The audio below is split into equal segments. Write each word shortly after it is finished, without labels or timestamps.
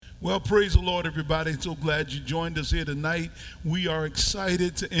Well, praise the Lord, everybody. So glad you joined us here tonight. We are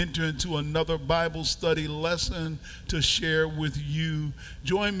excited to enter into another Bible study lesson to share with you.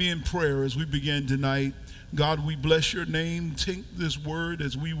 Join me in prayer as we begin tonight. God, we bless your name. Take this word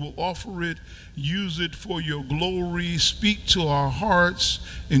as we will offer it. Use it for your glory. Speak to our hearts.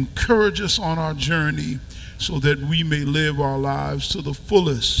 Encourage us on our journey so that we may live our lives to the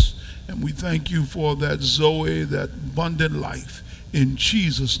fullest. And we thank you for that Zoe, that abundant life. In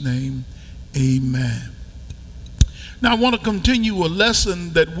Jesus' name, amen. Now I want to continue a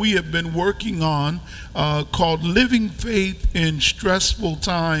lesson that we have been working on called Living Faith in Stressful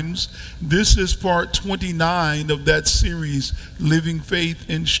Times. This is part 29 of that series, Living Faith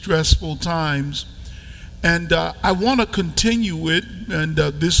in Stressful Times. And I want to continue it, and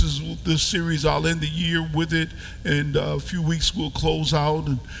this series. I'll end the year with it, and a few weeks we'll close out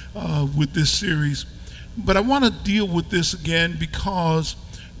with this series. But I want to deal with this again because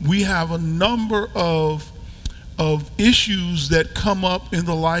we have a number of issues that come up in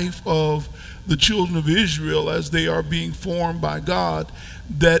the life of the children of Israel as they are being formed by God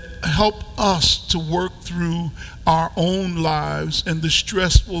that help us to work through our own lives and the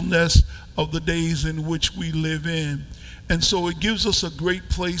stressfulness of the days in which we live in. And so it gives us a great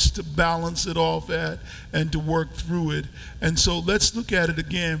place to balance it off at and to work through it. And so let's look at it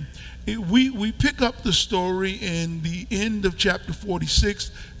again. We pick up the story in the end of chapter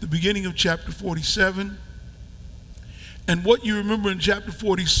 46, the beginning of chapter 47. And what you remember in chapter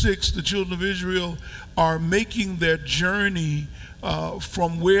 46, the children of Israel are making their journey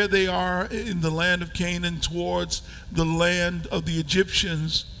from where they are in the land of Canaan towards the land of the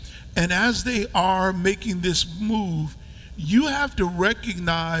Egyptians. And as they are making this move, you have to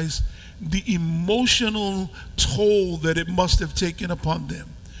recognize the emotional toll that it must have taken upon them,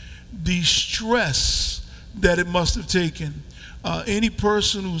 the stress that it must have taken. Any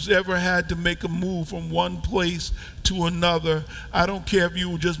person who's ever had to make a move from one place to another, I don't care if you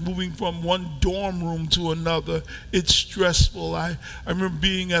were just moving from one dorm room to another, it's stressful. I remember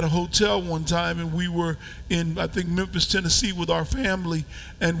being at a hotel one time, and we were in, I think, Memphis, Tennessee with our family,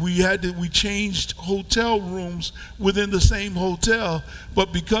 and we changed hotel rooms within the same hotel,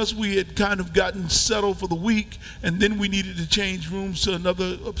 but because we had kind of gotten settled for the week, and then we needed to change rooms to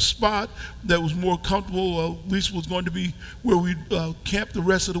another spot that was more comfortable, at least was going to be where we camped the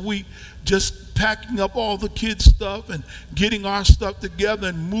rest of the week, just packing up all the kids' stuff and getting our stuff together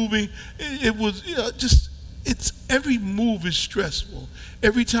and moving. It was it's every move is stressful.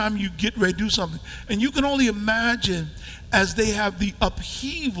 Every time you get ready to do something. And you can only imagine as they have the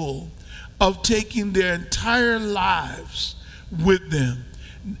upheaval of taking their entire lives with them.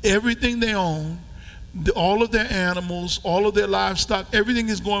 Everything they own, all of their animals, all of their livestock, everything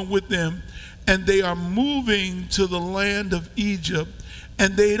is going with them. And they are moving to the land of Egypt.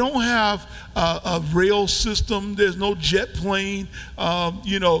 And they don't have a rail system. There's no jet plane.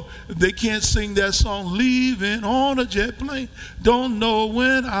 They can't sing that song, Leaving on a Jet Plane. Don't know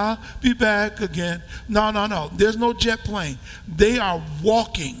when I'll be back again. No. There's no jet plane. They are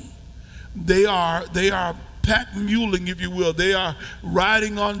walking. They are pack muling, if you will. They are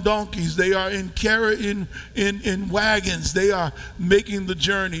riding on donkeys. They are in wagons. They are making the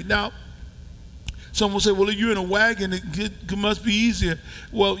journey. Now, some will say, well, if you're in a wagon, it must be easier.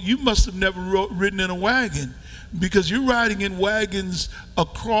 Well, you must have never ridden in a wagon because you're riding in wagons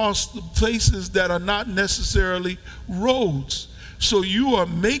across the places that are not necessarily roads. So you are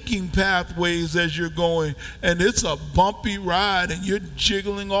making pathways as you're going, and it's a bumpy ride, and you're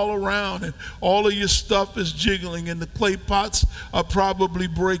jiggling all around, and all of your stuff is jiggling, and the clay pots are probably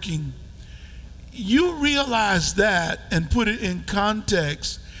breaking. You realize that and put it in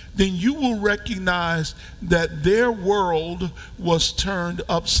context, then you will recognize that their world was turned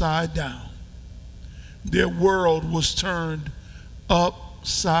upside down. Their world was turned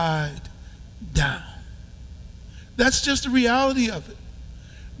upside down. That's just the reality of it.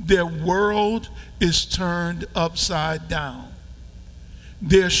 Their world is turned upside down.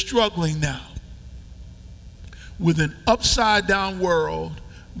 They're struggling now. With an upside down world,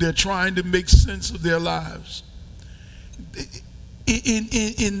 they're trying to make sense of their lives.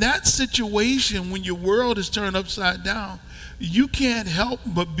 In that situation, when your world is turned upside down, you can't help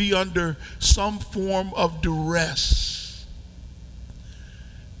but be under some form of duress.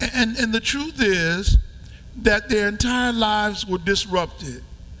 And the truth is that their entire lives were disrupted.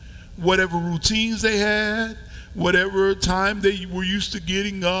 Whatever routines they had, whatever time they were used to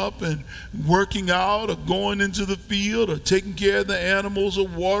getting up and working out or going into the field or taking care of the animals or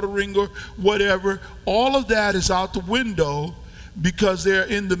watering or whatever, all of that is out the window because they're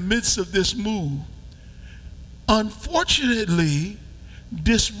in the midst of this move. Unfortunately,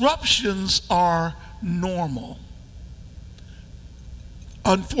 disruptions are normal.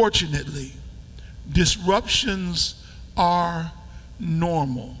 Unfortunately, disruptions are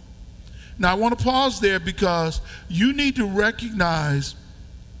normal. Now, I want to pause there because you need to recognize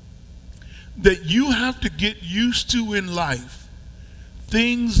that you have to get used to in life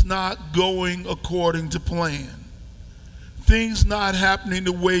things not going according to plan, things not happening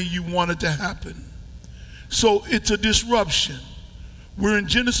the way you want it to happen. So it's a disruption. We're in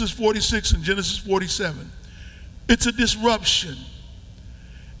Genesis 46 and Genesis 47. It's a disruption.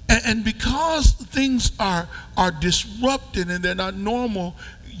 And because things are disrupted and they're not normal,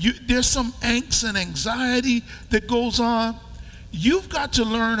 there's some angst and anxiety that goes on. You've got to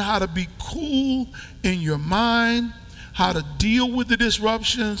learn how to be cool in your mind, how to deal with the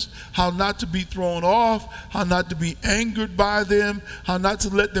disruptions, how not to be thrown off, how not to be angered by them, how not to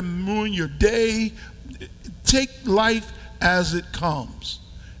let them ruin your day. Take life as it comes.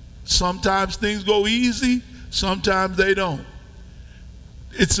 Sometimes things go easy, sometimes they don't.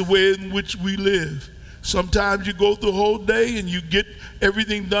 It's the way in which we live. Sometimes you go through a whole day and you get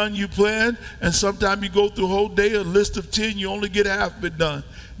everything done you planned, and sometimes you go through a whole day, a list of 10, you only get half of it done.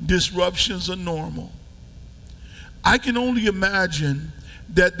 Disruptions are normal. I can only imagine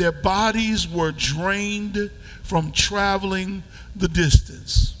that their bodies were drained from traveling the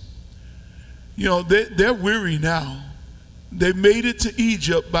distance. You know, they're weary now. They made it to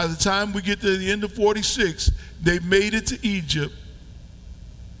Egypt. By the time we get to the end of 46, they made it to Egypt.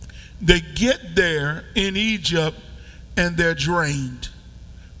 They get there in Egypt and they're drained.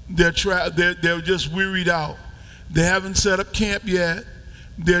 They're just wearied out. They haven't set up camp yet.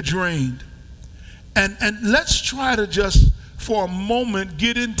 They're drained. And let's try to just for a moment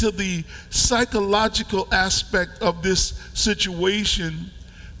get into the psychological aspect of this situation,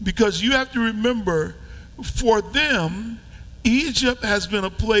 because you have to remember, for them, Egypt has been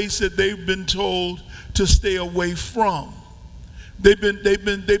a place that they've been told to stay away from. They've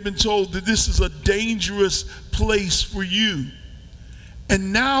been told that this is a dangerous place for you.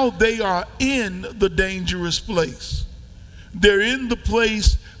 And now they are in the dangerous place. They're in the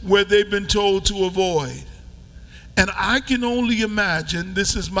place where they've been told to avoid. And I can only imagine,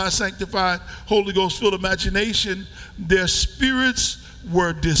 this is my sanctified, Holy Ghost-filled imagination, their spirits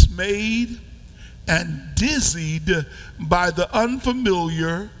were dismayed and dizzied by the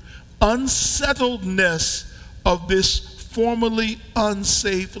unfamiliar, unsettledness of this formerly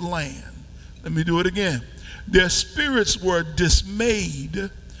unsafe land. Let me do it again. Their spirits were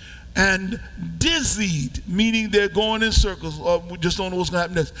dismayed and dizzied, meaning they're going in circles, or we just don't know what's going to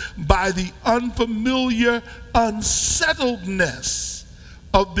happen next, by the unfamiliar unsettledness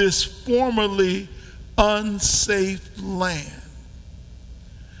of this formerly unsafe land.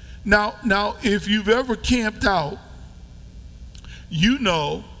 Now, if you've ever camped out, you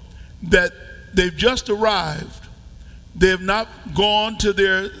know that they've just arrived. They have not gone to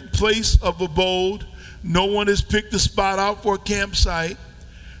their place of abode. No one has picked a spot out for a campsite.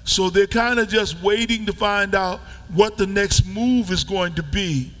 So they're kind of just waiting to find out what the next move is going to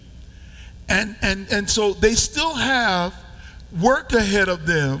be. And so they still have work ahead of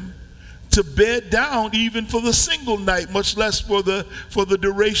them to bed down even for the single night, much less for the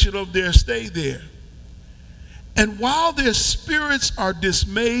duration of their stay there. And while their spirits are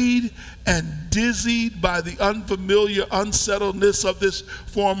dismayed and dizzied by the unfamiliar unsettledness of this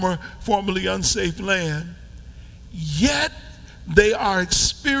formerly unsafe land, yet they are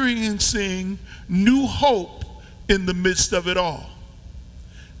experiencing new hope in the midst of it all.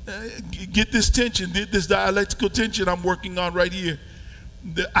 Get this tension, this dialectical tension I'm working on right here.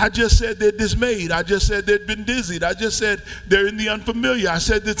 I just said they're dismayed. I just said they've been dizzied. I just said they're in the unfamiliar. I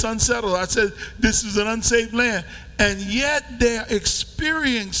said it's unsettled. I said this is an unsafe land. And yet they're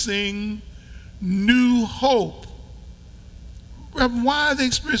experiencing new hope. Why are they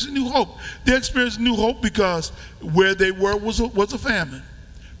experiencing new hope? They're experiencing new hope because where they were was a famine.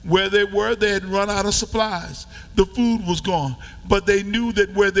 Where they were, they had run out of supplies. The food was gone. But they knew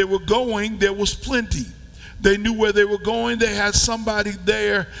that where they were going, there was plenty. They knew where they were going. They had somebody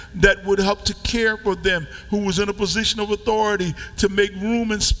there that would help to care for them, who was in a position of authority to make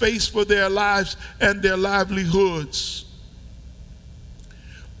room and space for their lives and their livelihoods.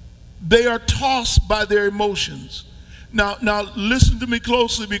 They are tossed by their emotions. Now listen to me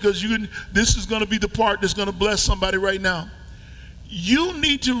closely, because this is going to be the part that's going to bless somebody right now. You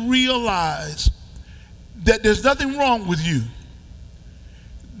need to realize that there's nothing wrong with you.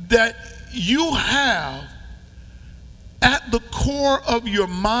 That you have at the core of your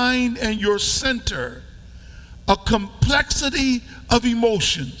mind and your center a complexity of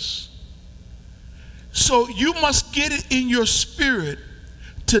emotions. So you must get it in your spirit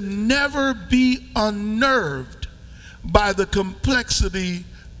to never be unnerved by the complexity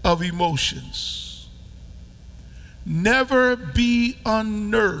of emotions. Never be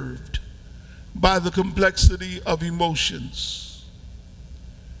unnerved by the complexity of emotions.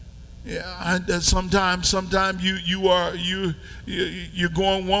 Yeah, and sometimes you're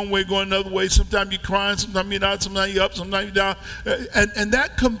going one way, going another way. Sometimes you're crying, sometimes you're not, sometimes you're up, sometimes you're down. And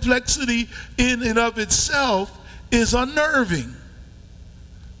that complexity in and of itself is unnerving.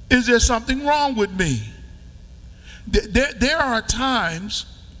 Is there something wrong with me? There are times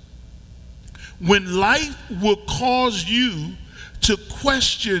when life will cause you to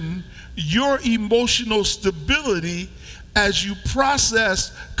question your emotional stability as you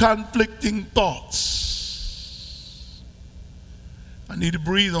process conflicting thoughts. I need to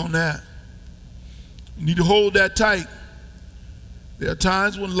breathe on that. You need to hold that tight. There are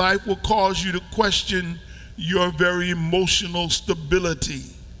times when life will cause you to question your very emotional stability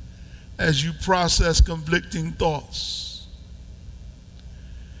as you process conflicting thoughts.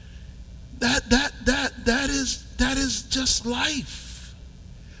 That is just life.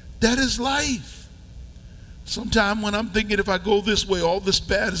 That is life. Sometimes when I'm thinking, if I go this way, all this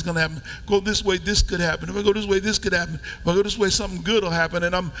bad is going to happen. Go this way, this could happen. If I go this way, this could happen. If I go this way, something good will happen.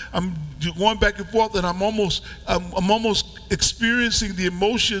 And I'm going back and forth, and I'm almost experiencing the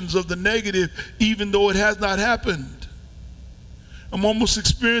emotions of the negative, even though it has not happened. I'm almost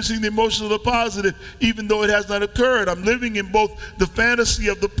experiencing the emotion of the positive, even though it has not occurred. I'm living in both the fantasy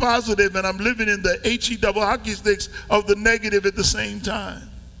of the positive, and I'm living in the HE double hockey sticks of the negative at the same time.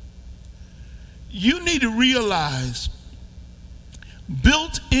 You need to realize,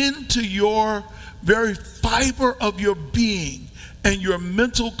 built into your very fiber of your being and your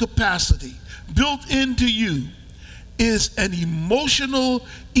mental capacity, built into you is an emotional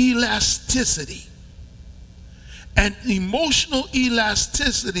elasticity. And emotional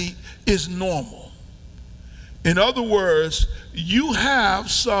elasticity is normal. In other words, you have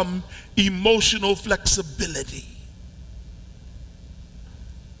some emotional flexibility.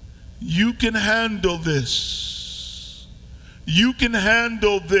 You can handle this. You can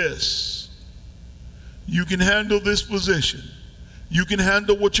handle this. You can handle this position. You can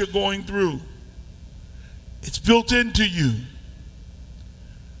handle what you're going through. It's built into you.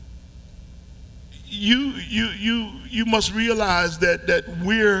 You must realize that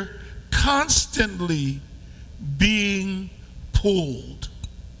we're constantly being pulled.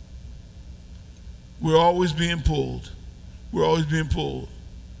 We're always being pulled. We're always being pulled.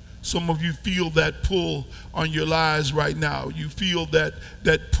 Some of you feel that pull on your lives right now. You feel that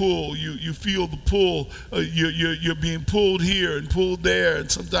pull. You feel the pull. You're being pulled here and pulled there,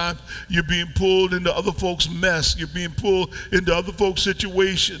 and sometimes you're being pulled into other folks' mess. You're being pulled into other folks'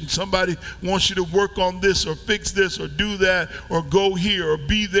 situations. Somebody wants you to work on this or fix this or do that or go here or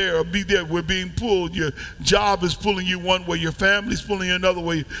be there or be there. We're being pulled. Your job is pulling you one way. Your family's pulling you another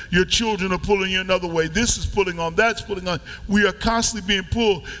way. Your children are pulling you another way. This is pulling on. That's pulling on. We are constantly being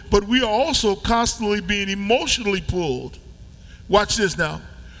pulled. But we are also constantly being emotionally pulled. Watch this now.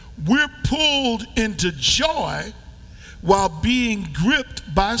 We're pulled into joy while being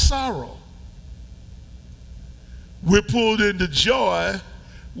gripped by sorrow. We're pulled into joy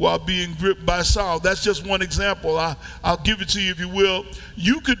while being gripped by sorrow. That's just one example. I'll give it to you if you will.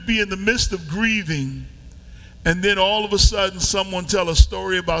 You could be in the midst of grieving, and then all of a sudden someone tell a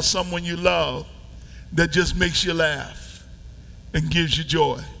story about someone you love that just makes you laugh and gives you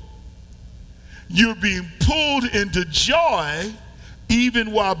joy. You're being pulled into joy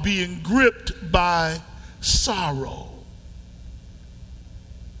even while being gripped by sorrow.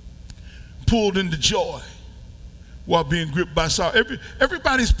 Pulled into joy while being gripped by sorrow.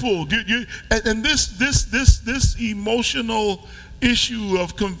 Everybody's pulled. And this emotional issue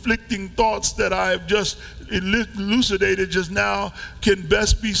of conflicting thoughts that I've just elucidated just now can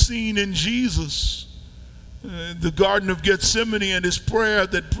best be seen in Jesus. The Garden of Gethsemane and his prayer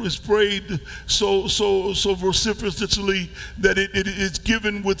that was prayed so vociferously that it is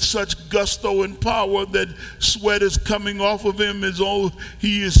given with such gusto and power that sweat is coming off of him as though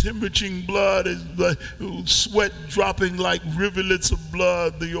he is hemorrhaging blood, sweat dropping like rivulets of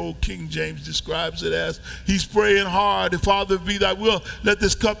blood, the old King James describes it as. He's praying hard, Father, be thy will, let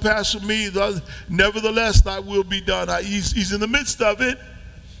this cup pass from me, nevertheless thy will be done. He's in the midst of it.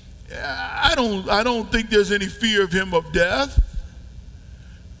 I don't think there's any fear of him of death.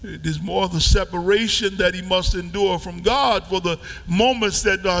 There's more of the separation that he must endure from God for the moments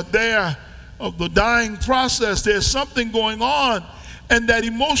that are there of the dying process. There's something going on. and that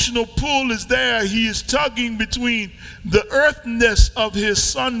emotional pull is there. He is tugging between the earthness of his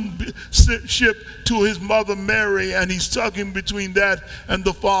sonship to his mother Mary, and he's tugging between that and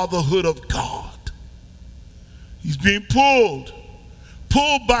the fatherhood of God. He's being pulled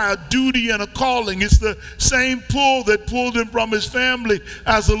by a duty and a calling. It's the same pull that pulled him from his family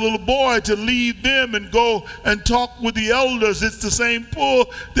as a little boy to leave them and go and talk with the elders. It's the same pull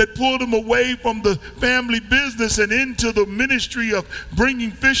that pulled him away from the family business and into the ministry of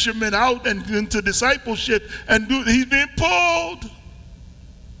bringing fishermen out and into discipleship. And he's being pulled.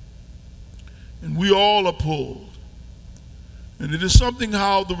 And we all are pulled. And it is something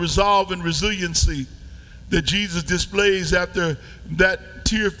how the resolve and resiliency that Jesus displays after that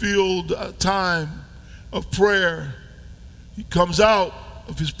tear-filled time of prayer. He comes out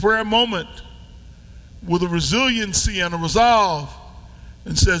of his prayer moment with a resiliency and a resolve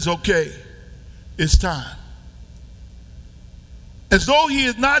and says, okay, it's time. As though he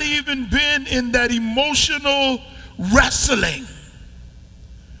has not even been in that emotional wrestling.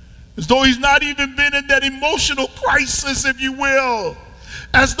 As though he's not even been in that emotional crisis, if you will.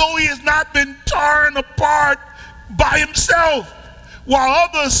 As though he has not been torn apart by himself while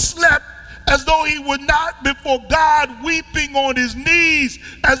others slept, as though he were not before God weeping on his knees,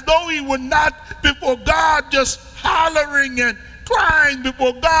 as though he were not before God just hollering and crying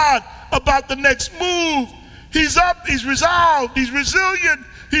before God about the next move. He's up, he's resolved, he's resilient,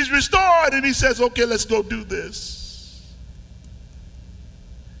 he's restored, and he says, okay, let's go do this.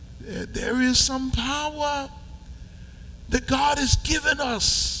 There is some power that God has given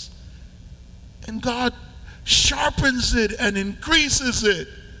us, and God sharpens it and increases it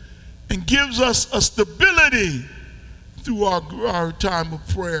and gives us a stability through our time of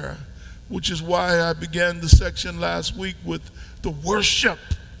prayer, which is why I began the section last week with the worship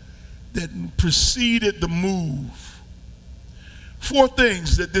that preceded the move. 4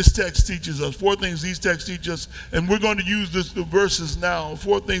 things that this text teaches us. 4 things these texts teach us, and we're going to use the verses now.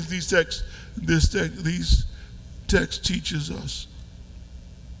 4 things these texts teaches us.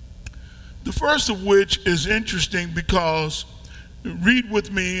 The first of which is interesting because, read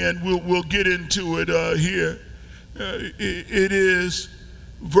with me and we'll get into it here. It is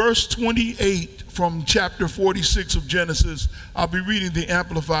verse 28 from chapter 46 of Genesis. I'll be reading the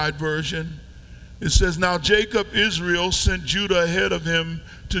Amplified Version. It says, now Jacob, Israel, sent Judah ahead of him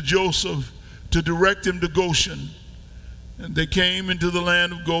to Joseph to direct him to Goshen. And they came into the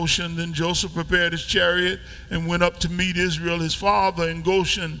land of Goshen. Then Joseph prepared his chariot and went up to meet Israel, his father, in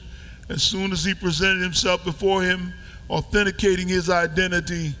Goshen. As soon as he presented himself before him, authenticating his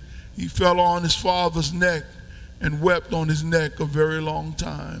identity, he fell on his father's neck and wept on his neck a very long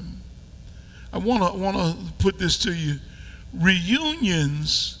time. I want to put this to you.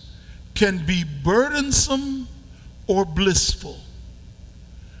 Reunions can be burdensome or blissful.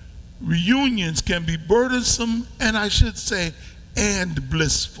 Reunions can be burdensome, and I should say, and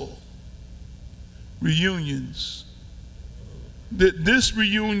blissful. Reunions. This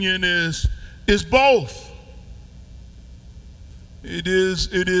reunion is both. It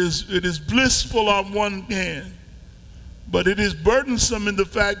is blissful on one hand, but it is burdensome in the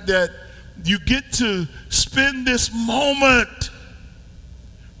fact that you get to spend this moment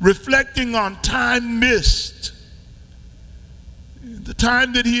reflecting on time missed. The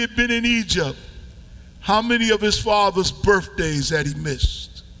time that he had been in Egypt, how many of his father's birthdays had he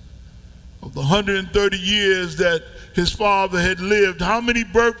missed? Of the 130 years that his father had lived, how many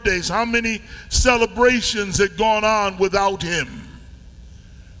birthdays, how many celebrations had gone on without him?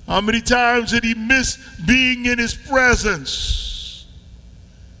 How many times did he miss being in his presence?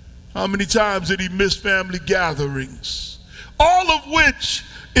 How many times did he miss family gatherings? All of which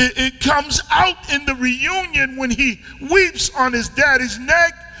it comes out in the reunion when he weeps on his daddy's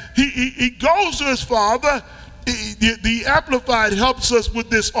neck. He goes to his father. The Amplified helps us with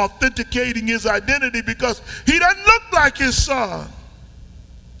this, authenticating his identity, because he doesn't look like his son.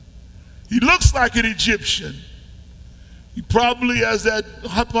 He looks like an Egyptian. He probably, as that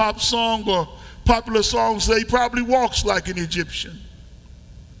hip-hop song or popular song say, he probably walks like an Egyptian.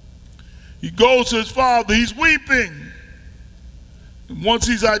 He goes to his father. He's weeping. And once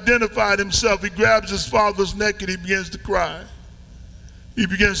he's identified himself, he grabs his father's neck and he begins to cry. He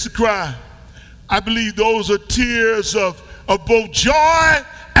begins to cry. I believe those are tears of both joy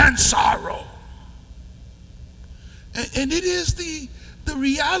and sorrow. And it is the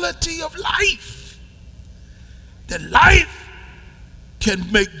reality of life. That life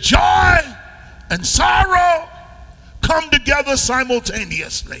can make joy and sorrow come together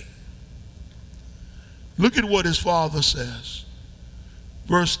simultaneously. Look at what his father says.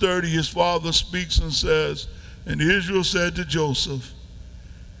 Verse 30, his father speaks and says, And Israel said to Joseph,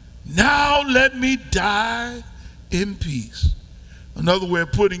 now let me die in peace. Another way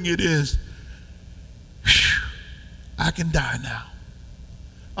of putting it is, I can die now.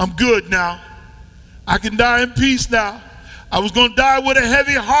 I'm good now. I can die in peace now. I was going to die with a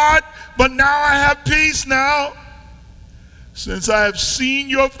heavy heart, but now I have peace now. Since I have seen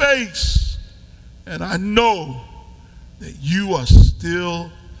your face, and I know that you are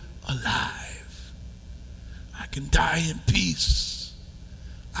still alive. I can die in peace.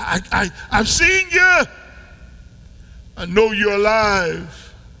 I've seen you. I know you're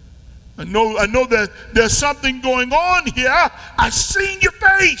alive. I know that there's something going on here. I've seen your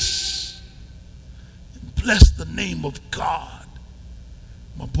face. And bless the name of God.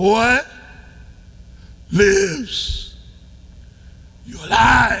 My boy lives. You're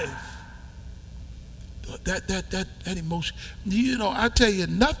alive. That emotion. You know, I tell you,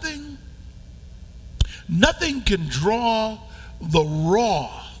 nothing can draw the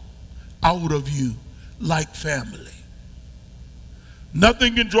raw out of you like family.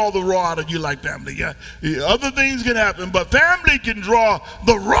 Nothing can draw the raw out of you like family. Yeah, other things can happen, but family can draw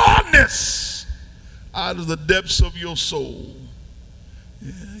the rawness out of the depths of your soul.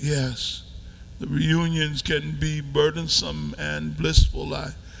 Yeah, yes, the reunions can be burdensome and blissful.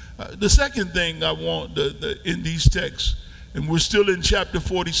 The second thing I want in these texts, and we're still in chapter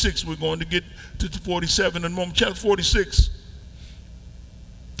 46, we're going to get to 47 in a moment. Chapter 46,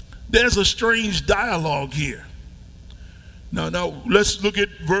 there's a strange dialogue here. Now let's look at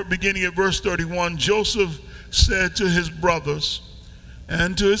beginning at verse 31. Joseph said to his brothers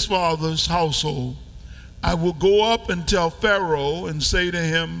and to his father's household, I will go up and tell Pharaoh and say to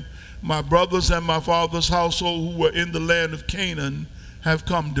him, my brothers and my father's household who were in the land of Canaan have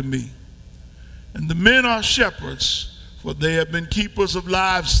come to me. And the men are shepherds, for they have been keepers of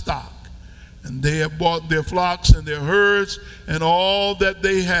livestock, and they have bought their flocks and their herds and all that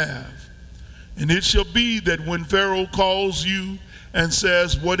they have. And it shall be that when Pharaoh calls you and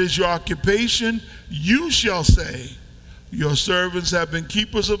says, what is your occupation? You shall say, your servants have been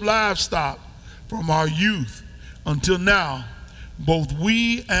keepers of livestock from our youth until now, both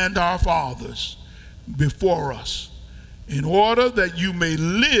we and our fathers before us, in order that you may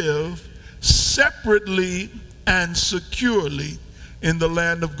live separately and securely in the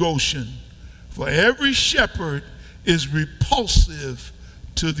land of Goshen. For every shepherd is repulsive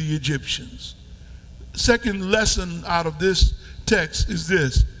to the Egyptians. Second lesson out of this text is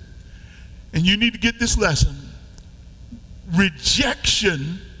this, and you need to get this lesson.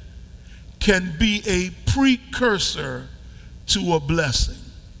 Rejection can be a precursor to a blessing.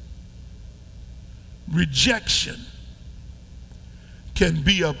 Rejection can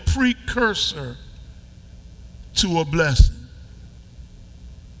be a precursor to a blessing.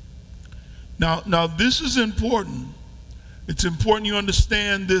 Now this is important. It's important you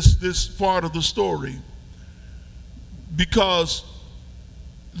understand this part of the story, because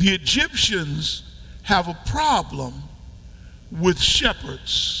the Egyptians have a problem with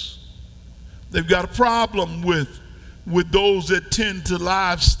shepherds. They've got a problem with those that tend to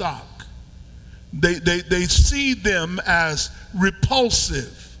livestock. They see them as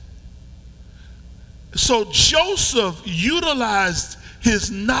repulsive. So Joseph utilized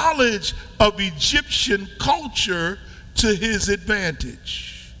his knowledge of Egyptian culture to his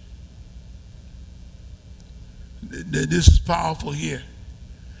advantage. This is powerful here.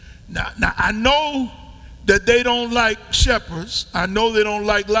 Now I know that they don't like shepherds. I know they don't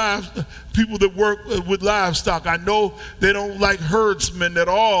like people that work with livestock. I know they don't like herdsmen at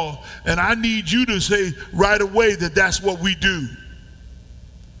all. And I need you to say right away that that's what we do.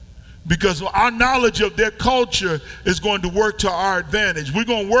 Because our knowledge of their culture is going to work to our advantage. We're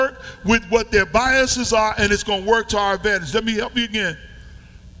going to work with what their biases are, and it's going to work to our advantage. Let me help you again.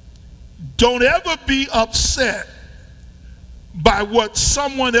 Don't ever be upset by what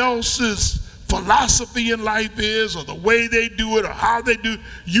someone else's philosophy in life is, or the way they do it, or how they do it.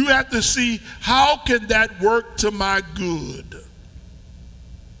 You have to see, how can that work to my good?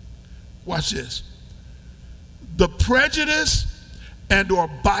 Watch this. The prejudice and or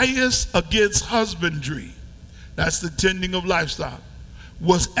bias against husbandry, that's the tending of livestock,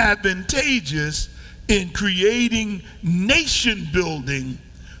 was advantageous in creating nation building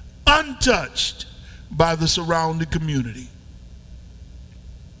untouched by the surrounding community.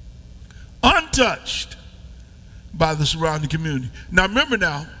 Untouched by the surrounding community. Now remember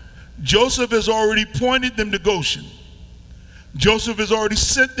now, Joseph has already pointed them to Goshen. Joseph has already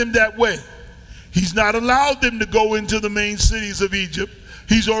sent them that way. He's not allowed them to go into the main cities of Egypt.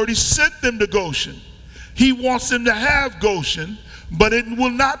 He's already sent them to Goshen. He wants them to have Goshen, but it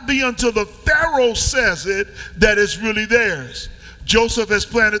will not be until the Pharaoh says it that it's really theirs. Joseph has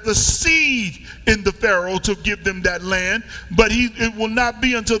planted the seed in the Pharaoh to give them that land, but it will not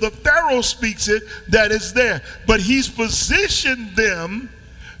be until the Pharaoh speaks it that it's there. But he's positioned them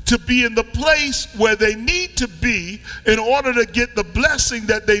to be in the place where they need to be in order to get the blessing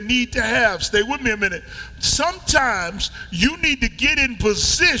that they need to have. Stay with me a minute. Sometimes you need to get in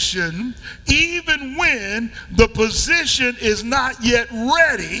position even when the position is not yet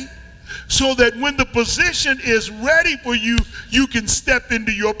ready, so that when the position is ready for you, you can step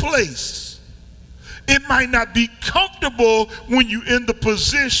into your place. It might not be comfortable when you're in the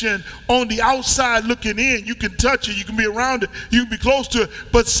position on the outside looking in. You can touch it, you can be around it, you can be close to it.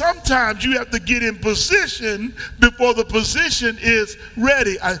 But sometimes you have to get in position before the position is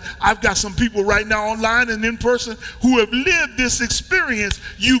ready. I've got some people right now online and in person who have lived this experience.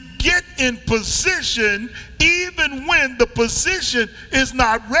 You get in position even when the position is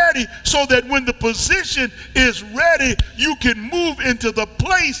not ready, so that when the position is ready, you can move into the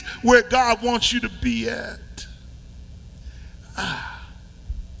place where God wants you to be at.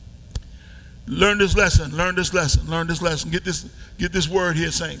 Learn this lesson, learn this lesson, learn this lesson. Get this word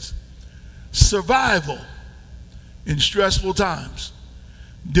here, saints. Survival in stressful times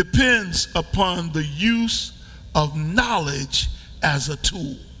depends upon the use of knowledge as a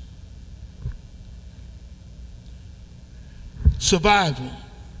tool. Survival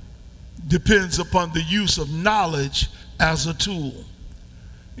depends upon the use of knowledge as a tool.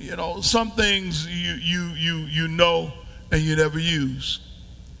 You know, some things you know and you never use.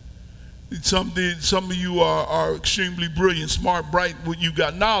 Some of you are extremely brilliant, smart, bright, you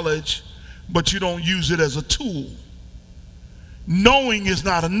got knowledge, but you don't use it as a tool. Knowing is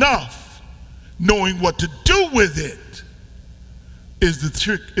not enough. Knowing what to do with it is the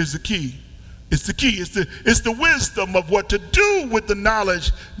trick, is the key. It's the key. It's the wisdom of what to do with the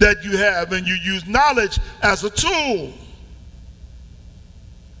knowledge that you have, and you use knowledge as a tool.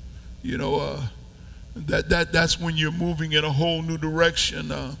 You know, that's when you're moving in a whole new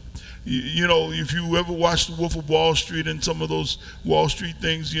direction. You know, if you ever watched The Wolf of Wall Street and some of those Wall Street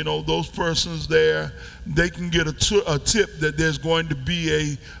things, you know, those persons there, they can get a tip that there's going to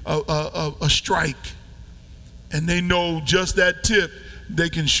be a strike, and they know just that tip. They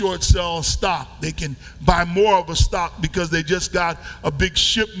can short sell stock. They can buy more of a stock because they just got a big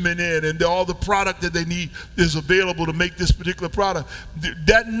shipment in, and all the product that they need is available to make this particular product.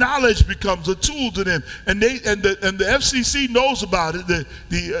 That knowledge becomes a tool to them, and the FCC knows about it.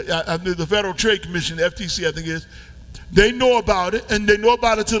 The Federal Trade Commission, the FTC, I think it is. They know about it, and they know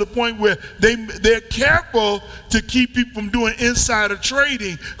about it to the point where they're careful to keep people from doing insider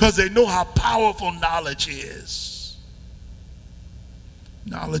trading because they know how powerful knowledge is.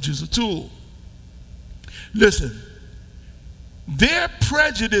 Knowledge is a tool. Listen, their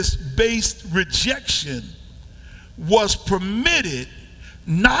prejudice-based rejection was permitted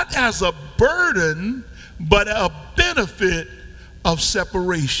not as a burden, but a benefit of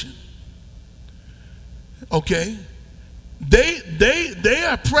separation. Okay? They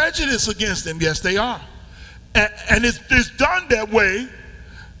are prejudiced against them. Yes, they are. And it's done that way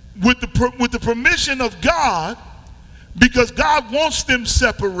with the permission of God, because God wants them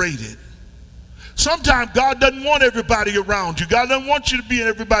separated. Sometimes God doesn't want everybody around you. God doesn't want you to be in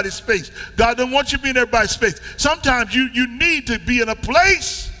everybody's space. God doesn't want you to be in everybody's space. Sometimes you need to be in a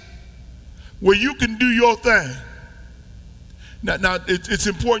place where you can do your thing. Now it's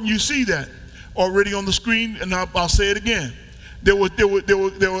important you see that already on the screen, and I'll say it again. There were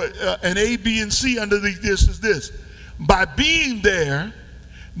an A, B, and C underneath this is this. By being there,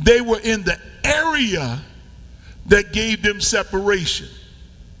 they were in the area that gave them separation.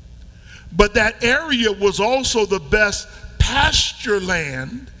 But that area was also the best pasture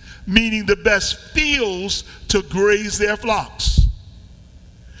land, meaning the best fields to graze their flocks.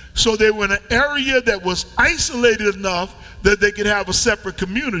 So they were in an area that was isolated enough that they could have a separate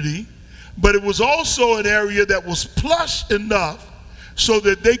community, but it was also an area that was plush enough so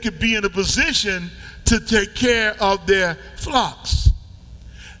that they could be in a position to take care of their flocks.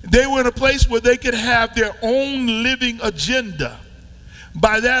 They were in a place where they could have their own living agenda.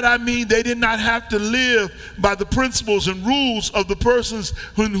 By that I mean they did not have to live by the principles and rules of the persons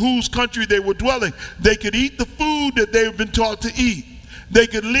in whose country they were dwelling. They could eat the food that they've been taught to eat. They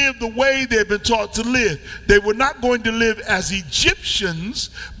could live the way they've been taught to live. They were not going to live as Egyptians,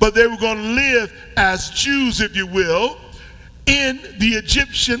 but they were going to live as Jews, if you will, in the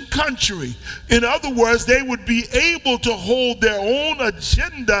Egyptian country. In other words, they would be able to hold their own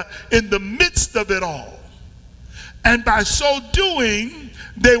agenda in the midst of it all. And by so doing,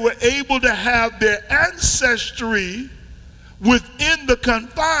 they were able to have their ancestry within the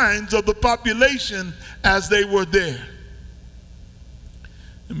confines of the population as they were there.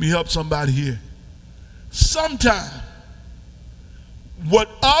 Let me help somebody here. Sometimes what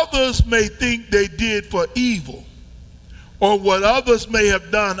others may think they did for evil, or what others may have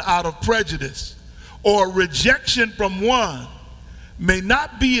done out of prejudice or rejection from one, may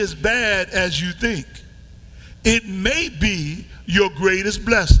not be as bad as you think. It may be your greatest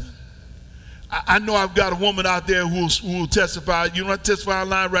blessing. I know I've got a woman out there who will testify. You don't have to testify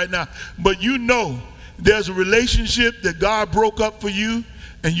online right now, but you know there's a relationship that God broke up for you,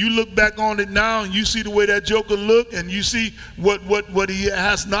 and you look back on it now and you see the way that joker looked, and you see what he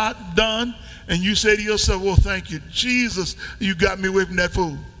has not done, and you say to yourself, well, thank you, Jesus, you got me away from that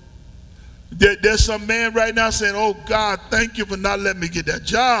fool. There's some man right now saying, oh, God, thank you for not letting me get that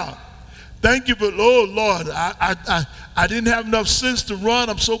job. Thank you for, oh, Lord, I didn't have enough sense to run.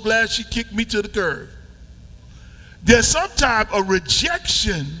 I'm so glad she kicked me to the curb. There's sometimes a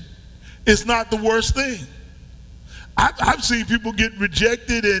rejection is not the worst thing. I've seen people get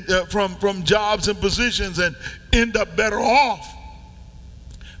rejected from jobs and positions and end up better off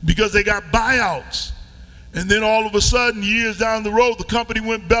because they got buyouts. And then all of a sudden, years down the road, the company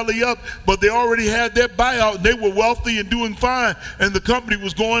went belly up, but they already had their buyout, and they were wealthy and doing fine, and the company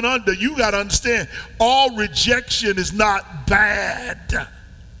was going under. You got to understand, all rejection is not bad.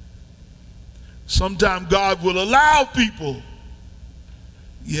 Sometimes God will allow people,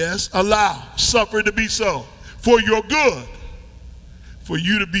 yes, allow, suffer to be so, for your good, for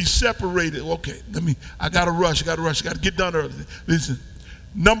you to be separated. Okay, I got to rush, I got to get done early. Listen,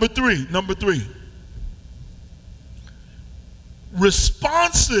 number three.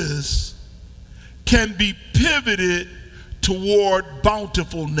 Responses can be pivoted toward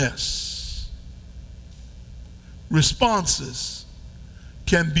bountifulness. Responses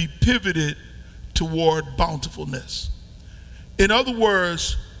can be pivoted toward bountifulness. In other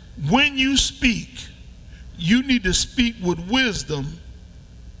words, when you speak, you need to speak with wisdom,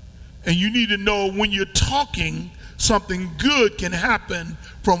 and you need to know when you're talking, something good can happen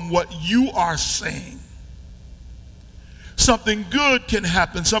from what you are saying. Something good can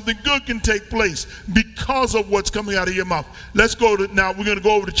happen. Something good can take place because of what's coming out of your mouth. Let's go to, now we're going to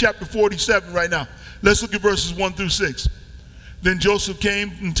go over to chapter 47 right now. Let's look at verses 1 through 6. Then Joseph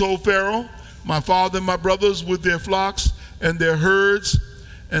came and told Pharaoh, my father and my brothers with their flocks and their herds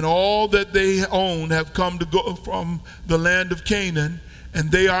and all that they own have come to go from the land of Canaan, and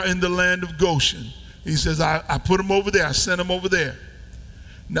they are in the land of Goshen. He says, I put them over there. I sent them over there.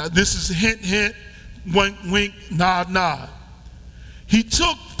 Now this is hint, hint, wink, wink, nod, nod. He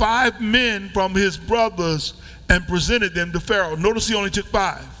took 5 men from his brothers and presented them to Pharaoh. Notice he only took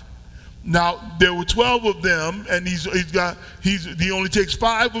 5. Now there were 12 of them, and he only takes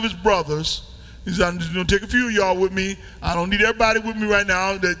 5 of his brothers. He said, I'm just going to take a few of y'all with me. I don't need everybody with me right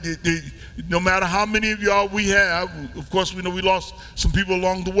now. No matter how many of y'all we have, of course we know we lost some people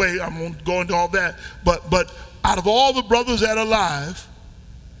along the way. I won't go into all that. But out of all the brothers that are alive,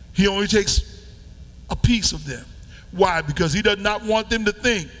 he only takes a piece of them. Why? Because he does not want them to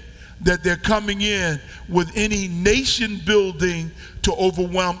think that they're coming in with any nation building to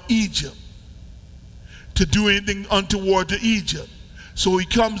overwhelm Egypt, to do anything untoward to Egypt. So he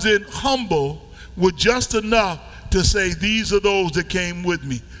comes in humble with just enough to say, these are those that came with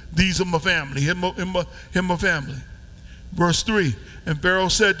me. These are my family, him my family. Verse 3, and Pharaoh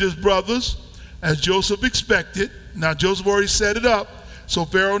said to his brothers, as Joseph expected. Now Joseph already set it up. So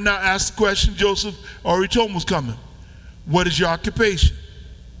Pharaoh now asked the question Joseph already told him was coming. What is your occupation?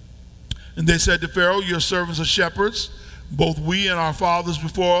 And they said to Pharaoh, your servants are shepherds, both we and our fathers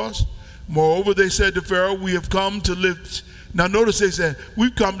before us. Moreover, they said to Pharaoh, we have come to live. Now notice they said,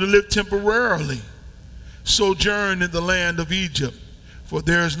 we've come to live temporarily, sojourn in the land of Egypt. For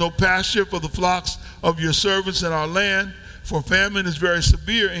there is no pasture for the flocks of your servants in our land, for famine is very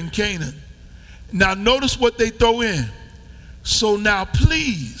severe in Canaan. Now notice what they throw in. So now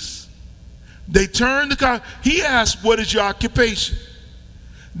please, they turn the car. He asked, what is your occupation?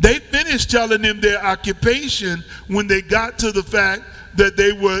 They finished telling him their occupation when they got to the fact that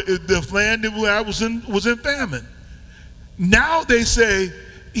the land that was in famine. Now they say,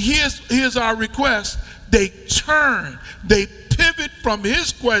 here's our request. They turn, they pivot from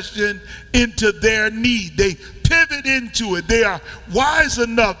his question into their need. They pivot into it. They are wise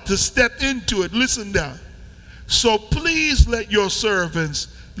enough to step into it. Listen now. So please let your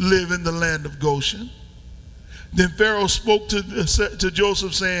servants live in the land of Goshen. Then Pharaoh spoke to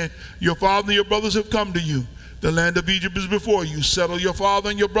Joseph, saying, your father and your brothers have come to you. The land of Egypt is before you. Settle your father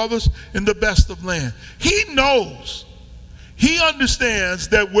and your brothers in the best of land. He knows He understands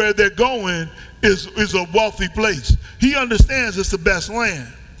that where they're going is a wealthy place. He understands it's the best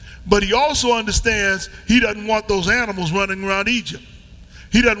land. But he also understands he doesn't want those animals running around Egypt.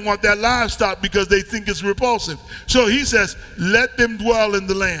 He doesn't want that livestock because they think it's repulsive. So he says, let them dwell in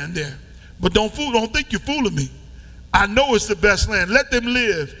the land there. But don't think you're fooling me. I know it's the best land. Let them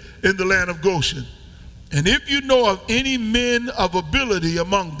live in the land of Goshen. And if you know of any men of ability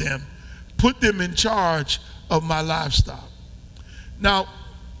among them, put them in charge of my livestock. Now,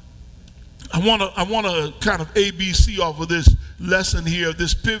 I want to kind of ABC off of this lesson here,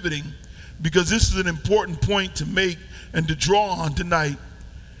 this pivoting, because this is an important point to make and to draw on tonight.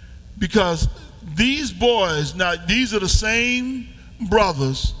 Because these boys, now these are the same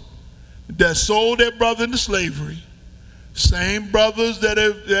brothers that sold their brother into slavery, same brothers that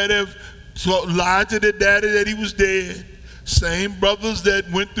have lied to their daddy that he was dead, same brothers that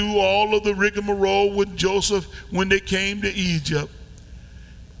went through all of the rigmarole with Joseph when they came to Egypt.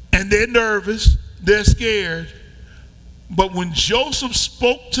 And they're nervous, they're scared. But when Joseph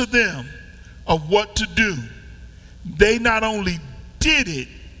spoke to them of what to do, they not only did it,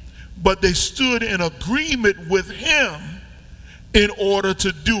 but they stood in agreement with him in order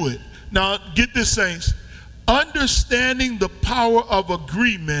to do it. Now, get this, saints. Understanding the power of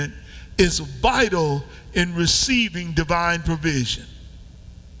agreement is vital in receiving divine provision.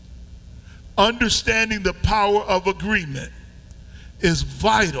 Understanding the power of agreement is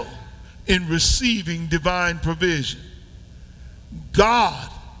vital in receiving divine provision.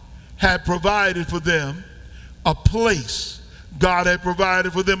 God had provided for them a place. God had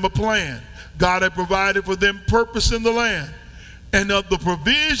provided for them a plan. God had provided for them purpose in the land. And of the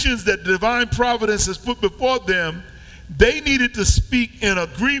provisions that divine providence has put before them, they needed to speak in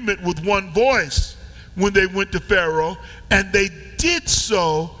agreement with one voice when they went to Pharaoh, and they did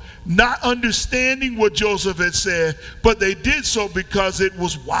so not understanding what Joseph had said, but they did so because it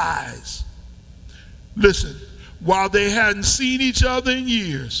was wise. Listen, while they hadn't seen each other in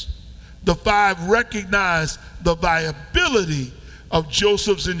years, the five recognized the viability of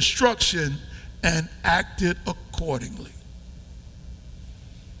Joseph's instruction and acted accordingly.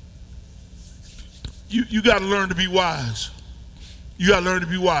 You got to learn to be wise. You got to learn to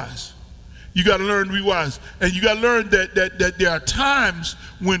be wise. You got to learn to be wise. And you got to learn that there are times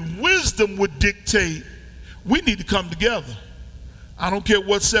when wisdom would dictate we need to come together. I don't care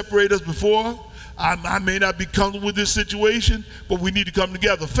what separated us before. I may not be comfortable with this situation, but we need to come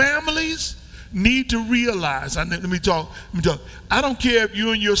together. Families need to realize, let me talk. I don't care if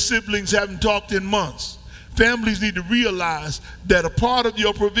you and your siblings haven't talked in months. Families need to realize that a part of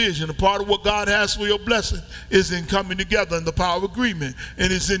your provision, a part of what God has for your blessing is in coming together in the power of agreement.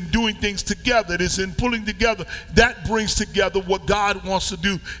 And it's in doing things together. It's in pulling together. That brings together what God wants to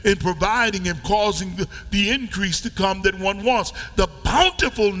do in providing and causing the increase to come that one wants. The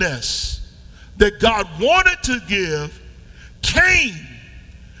bountifulness that God wanted to give came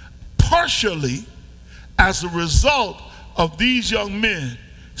partially as a result of these young men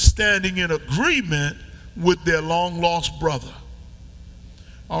standing in agreement with their long-lost brother.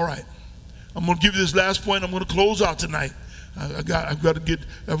 All right, I'm going to give you this last point. I'm going to close out tonight. I've got to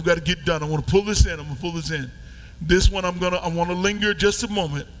get done. I want to pull this in. This one I want to linger just a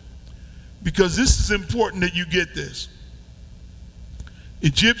moment because this is important that you get this.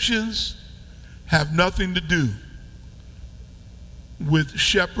 Egyptians have nothing to do with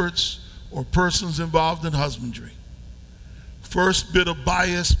shepherds or persons involved in husbandry. First bit of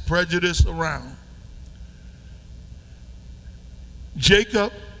bias, prejudice around.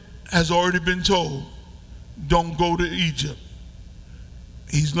 Jacob has already been told, don't go to Egypt.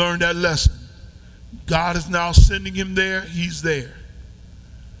 He's learned that lesson. God is now sending him there. He's there.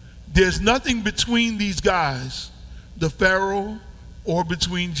 There's nothing between these guys, the Pharaoh or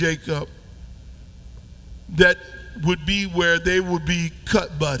between Jacob, that would be where they would be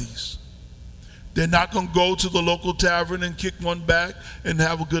cut buddies. They're not going to go to the local tavern and kick one back and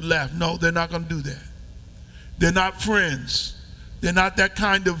have a good laugh. No, they're not going to do that. They're not friends. They're not that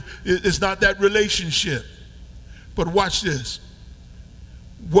kind of, it's not that relationship. But watch this.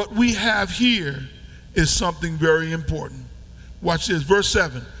 What we have here is something very important. Watch this, verse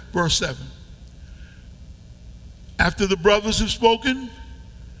 7. After the brothers have spoken,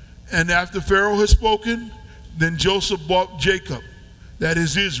 and after Pharaoh has spoken, then Joseph brought Jacob, that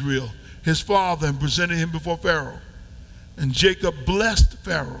is Israel, his father, and presented him before Pharaoh. And Jacob blessed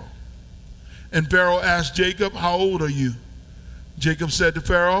Pharaoh. And Pharaoh asked Jacob, how old are you? Jacob said to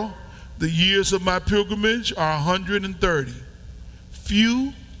Pharaoh, the years of my pilgrimage are 130.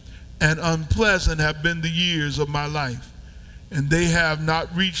 Few and unpleasant have been the years of my life, and they have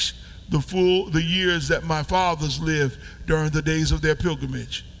not reached the years that my fathers lived during the days of their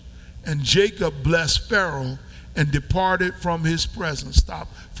pilgrimage. And Jacob blessed Pharaoh and departed from his presence. Stop,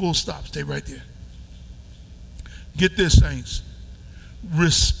 full stop, stay right there. Get this, saints.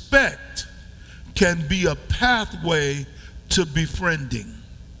 Respect can be a pathway to befriending.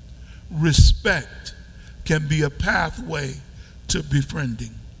 Respect can be a pathway to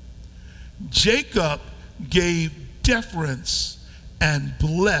befriending. Jacob gave deference and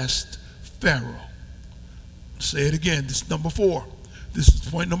blessed Pharaoh. Say it again. This is number 4. This is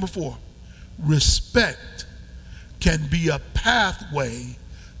point number 4. Respect can be a pathway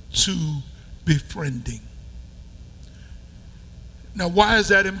to befriending. Now, why is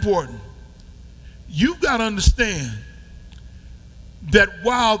that important? You've got to understand that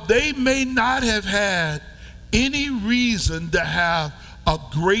while they may not have had any reason to have a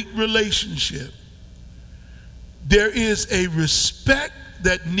great relationship, there is a respect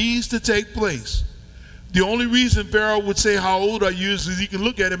that needs to take place. The only reason Pharaoh would say, "How old are you?" is he can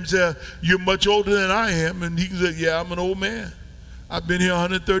look at him and say, "You're much older than I am." And he can say, "Yeah, I'm an old man. I've been here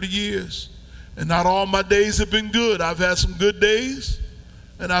 130 years. And not all my days have been good. I've had some good days,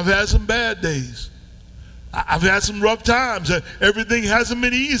 and I've had some bad days. I've had some rough times. Everything hasn't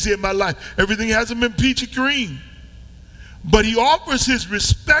been easy in my life. Everything hasn't been peachy green." But he offers his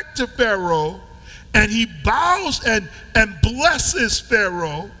respect to Pharaoh, and he bows and blesses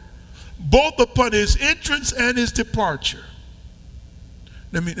Pharaoh, both upon his entrance and his departure.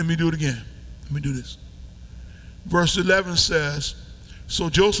 Let me do it again. Let me do this. Verse 11 says, "So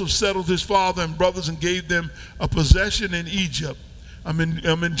Joseph settled his father and brothers and gave them a possession in Egypt." I'm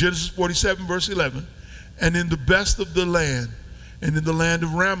in Genesis 47, verse 11. "And in the best of the land, and in the land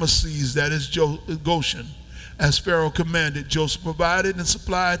of Ramesses, that is Goshen, as Pharaoh commanded. Joseph provided and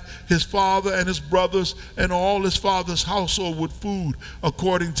supplied his father and his brothers and all his father's household with food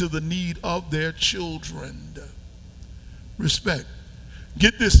according to the need of their children." Respect.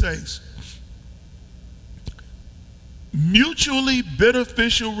 Get this, saints. Mutually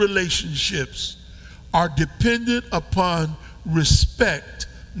beneficial relationships are dependent upon respect,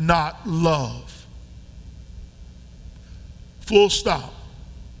 not love. Full stop.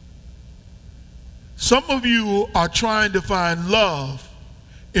 Some of you are trying to find love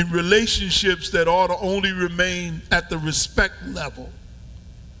in relationships that ought to only remain at the respect level.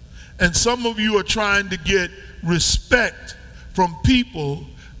 And some of you are trying to get respect from people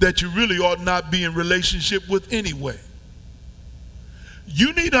that you really ought not be in relationship with anyway.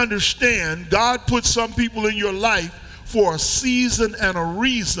 You need to understand God put some people in your life for a season and a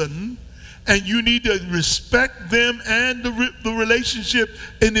reason, and you need to respect them and the relationship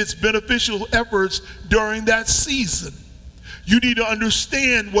in its beneficial efforts during that season. You need to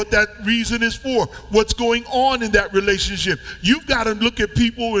understand what that reason is for, what's going on in that relationship. You've got to look at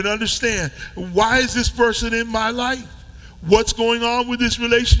people and understand, why is this person in my life? What's going on with this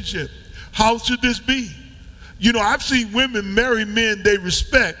relationship? How should this be? You know, I've seen women marry men they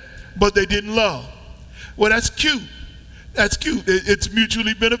respect, but they didn't love. Well, that's cute. That's cute. It's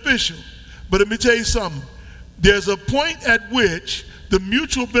mutually beneficial. But let me tell you something. There's a point at which the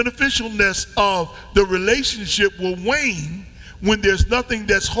mutual beneficialness of the relationship will wane when there's nothing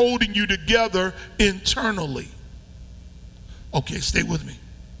that's holding you together internally. Okay, stay with me.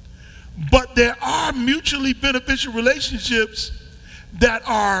 But there are mutually beneficial relationships that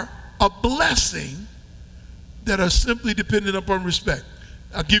are a blessing that are simply dependent upon respect.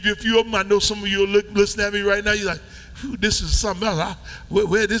 I'll give you a few of them. I know some of you are listening at me right now. You're like, this is something else.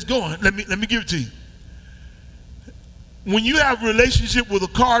 Where is this going? Let me give it to you. When you have a relationship with a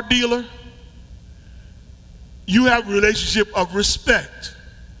car dealer, you have a relationship of respect.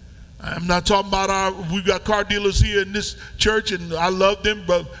 I'm not talking about we've got car dealers here in this church, and I love them,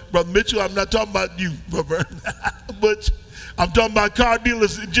 Brother Mitchell. I'm not talking about you, Brother, but I'm talking about car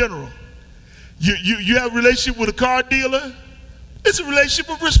dealers in general. You have a relationship with a car dealer, it's a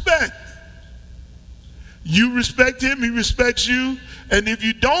relationship of respect. You respect him, he respects you. And if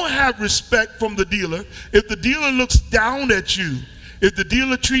you don't have respect from the dealer, if the dealer looks down at you, if the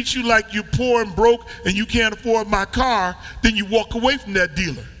dealer treats you like you're poor and broke and you can't afford my car, then you walk away from that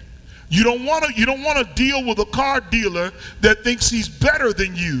dealer. You don't want to deal with a car dealer that thinks he's better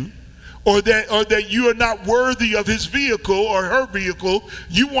than you, or that you are not worthy of his vehicle or her vehicle.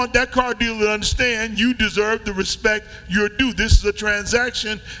 You want that car dealer to understand you deserve the respect you're due. This is a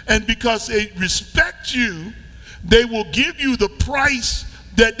transaction, and because they respect you, they will give you the price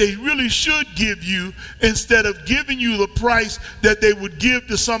that they really should give you instead of giving you the price that they would give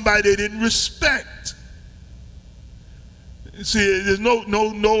to somebody they didn't respect. See, there's no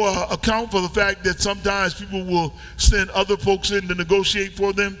account for the fact that sometimes people will send other folks in to negotiate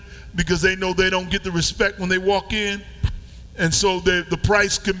for them. because they know they don't get the respect when they walk in. And so the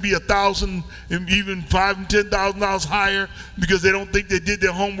price can be $1,000 and even $5,000 and $10,000 higher because they don't think they did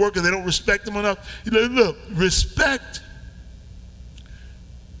their homework and they don't respect them enough. Look, respect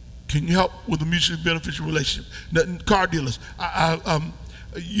can help with a mutually beneficial relationship. Car dealers, I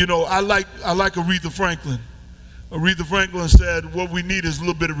like Aretha Franklin. Aretha Franklin said, "What we need is a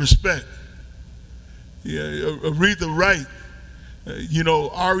little bit of respect." Yeah, Aretha Wright,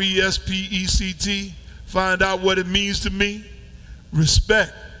 RESPECT. Find out what it means to me.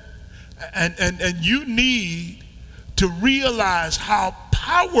 Respect. And you need to realize how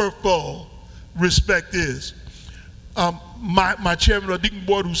powerful respect is. My chairman, Deacon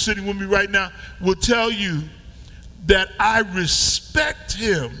Boyd, who's sitting with me right now, will tell you that I respect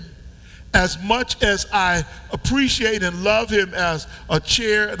him as much as I appreciate and love him as a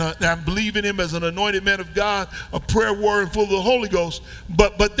chair, and I believe in him as an anointed man of God, a prayer warrior full of the Holy Ghost.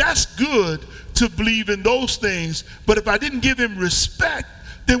 But that's good to believe in those things. But if I didn't give him respect,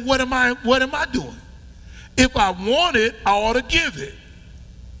 then what am I doing? If I want it, I ought to give it.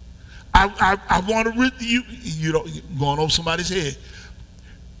 I want to going over somebody's head.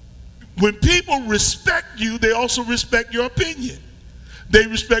 When people respect you, they also respect your opinion. They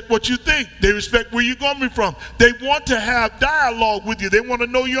respect what you think. They respect where you're coming from. They want to have dialogue with you. They want to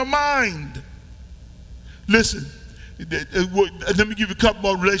know your mind. Listen, let me give you a couple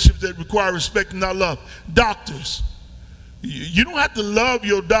more relationships that require respect and not love. Doctors. You don't have to love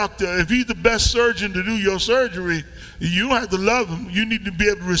your doctor. If he's the best surgeon to do your surgery, you don't have to love him. You need to be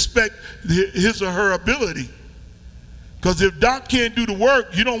able to respect his or her ability. Because if Doc can't do the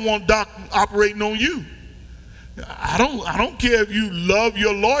work, you don't want Doc operating on you. I don't care if you love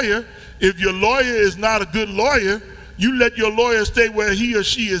your lawyer. If your lawyer is not a good lawyer, you let your lawyer stay where he or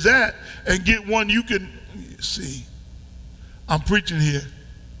she is at and get one you can see. I'm preaching here.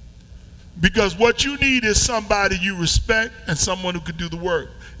 Because what you need is somebody you respect and someone who can do the work.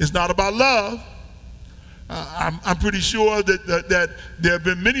 It's not about love. I'm pretty sure that there have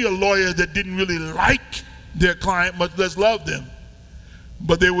been many a lawyer that didn't really like their client, much less love them.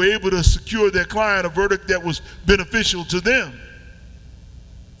 But they were able to secure their client a verdict that was beneficial to them.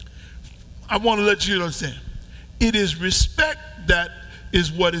 I want to let you understand. It is respect that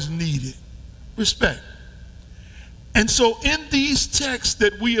is what is needed. Respect. And so in these texts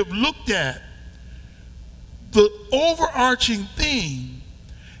that we have looked at, the overarching theme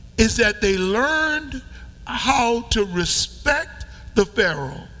is that they learned how to respect the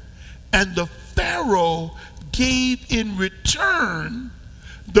Pharaoh, and the Pharaoh gave in return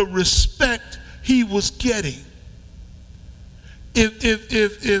the respect he was getting.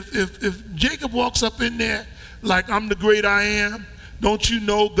 If Jacob walks up in there like, "I'm the great I am, don't you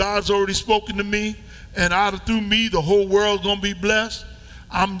know God's already spoken to me, and out of through me the whole world's gonna be blessed.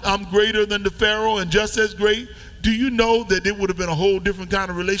 I'm greater than the Pharaoh and just as great." Do you know that it would have been a whole different kind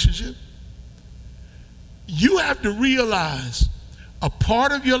of relationship? You have to realize a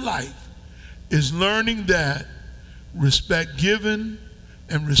part of your life is learning that respect given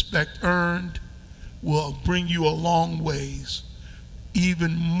and respect earned will bring you a long ways,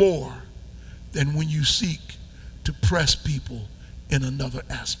 even more than when you seek to press people in another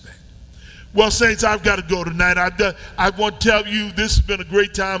aspect. Well, saints, I've got to go tonight. I want to tell you this has been a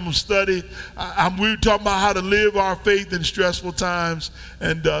great time of study. We were talking about how to live our faith in stressful times,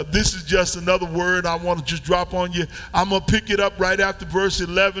 and this is just another word I want to just drop on you. I'm going to pick it up right after verse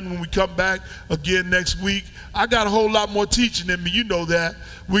 11 when we come back again next week. I got a whole lot more teaching in me. You know that.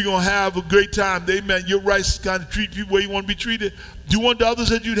 We're going to have a great time. Amen. Your rights is kind of treat people where you want to be treated. Do unto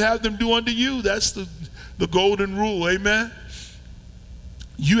others as you'd have them do unto you. That's the golden rule. Amen.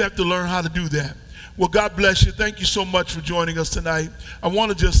 You have to learn how to do that. Well, God bless you. Thank you so much for joining us tonight. I want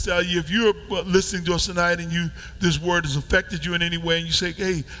to just tell you, if you're listening to us tonight and this word has affected you in any way, and you say,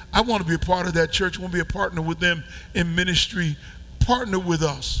 "Hey, I want to be a part of that church. I want to be a partner with them in ministry," partner with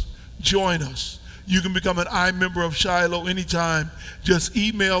us. Join us. You can become an I-member of Shiloh anytime. Just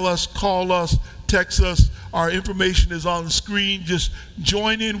email us, call us, text us. Our information is on the screen. Just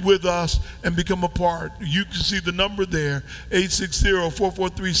join in with us and become a part. You can see the number there,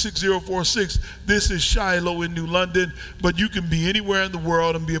 860-443-6046. This is Shiloh in New London, but you can be anywhere in the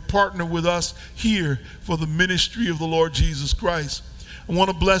world and be a partner with us here for the ministry of the Lord Jesus Christ. I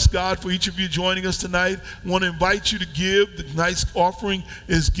want to bless God for each of you joining us tonight. I want to invite you to give. The nice offering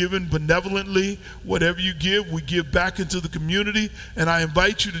is given benevolently. Whatever you give, we give back into the community. And I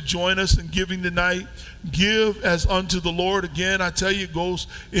invite you to join us in giving tonight. Give as unto the Lord. Again, I tell you, it goes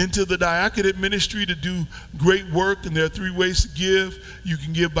into the Diaconate ministry to do great work. And there are 3 ways to give. You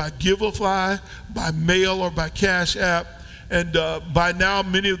can give by Givelify, by mail, or by Cash App. And by now,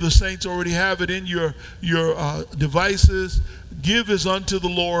 many of the saints already have it in your devices. Give as unto the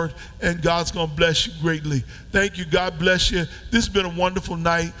Lord, and God's going to bless you greatly. Thank you. God bless you. This has been a wonderful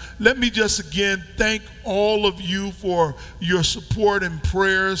night. Let me just again thank all of you for your support and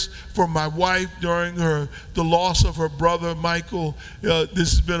prayers for my wife during the loss of her brother, Michael.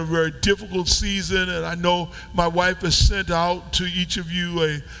 This has been a very difficult season, and I know my wife has sent out to each of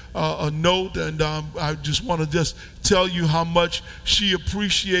you a note, and I just want to just tell you how much she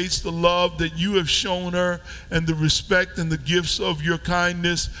appreciates the love that you have shown her and the respect and the gifts of your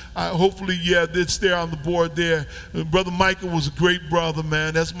kindness. Hopefully, yeah, it's there on the board there. Brother Michael was a great brother,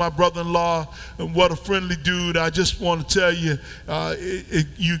 man. That's my brother-in-law, and what a friendly dude. I just want to tell you,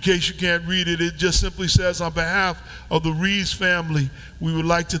 in case you can't read it, it just simply says, on behalf of the Reeves family, we would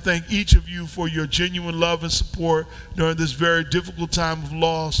like to thank each of you for your genuine love and support during this very difficult time of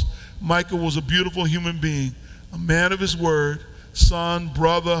loss. Michael was a beautiful human being, a man of his word, son,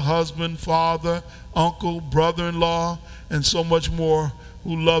 brother, husband, father, uncle, brother-in-law, and so much more,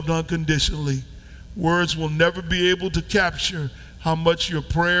 who loved unconditionally. Words will never be able to capture how much your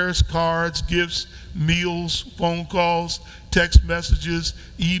prayers, cards, gifts, meals, phone calls, text messages,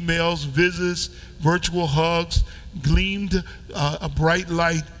 emails, visits, virtual hugs gleamed a bright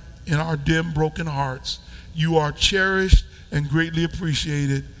light in our dim, broken hearts. You are cherished and greatly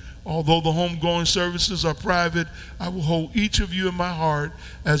appreciated. Although the homegoing services are private, I will hold each of you in my heart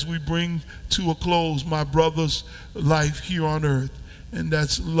as we bring to a close my brother's life here on earth. And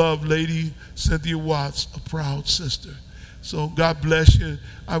that's love, Lady Cynthia Watts, a proud sister. So God bless you.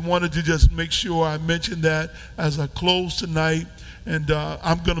 I wanted to just make sure I mentioned that as I close tonight. And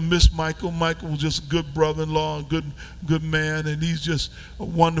I'm going to miss Michael. Michael was just a good brother-in-law, a good man, and he's just a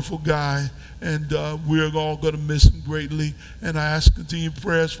wonderful guy. And we're all going to miss him greatly. And I ask continued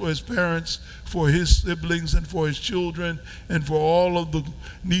prayers for his parents, for his siblings, and for his children, and for all of the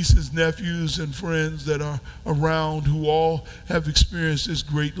nieces, nephews, and friends that are around who all have experienced this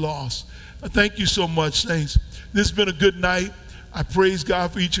great loss. Thank you so much, saints. This has been a good night. I praise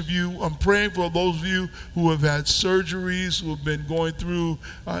God for each of you. I'm praying for those of you who have had surgeries, who have been going through.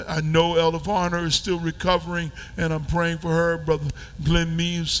 I know Elder Varner is still recovering, and I'm praying for her. Brother Glenn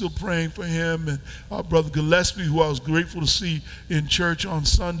Means, still praying for him. And Brother Gillespie, who I was grateful to see in church on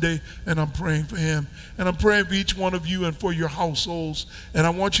Sunday, and I'm praying for him. And I'm praying for each one of you and for your households. And I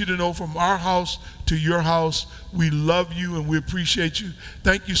want you to know, from our house to your house, we love you and we appreciate you.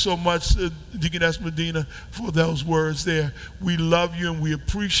 Thank you so much, Deaconess Medina, for those words there. We love you and we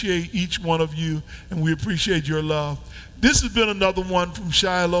appreciate each one of you, and we appreciate your love. This has been another one from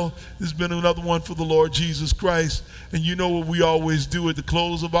Shiloh. This has been another one for the Lord Jesus Christ. And you know what we always do at the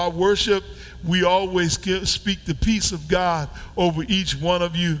close of our worship? We always speak the peace of God over each one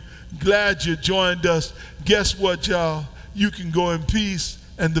of you. Glad you joined us. Guess what, y'all? You can go in peace,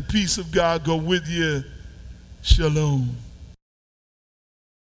 and the peace of God go with you. Shalom.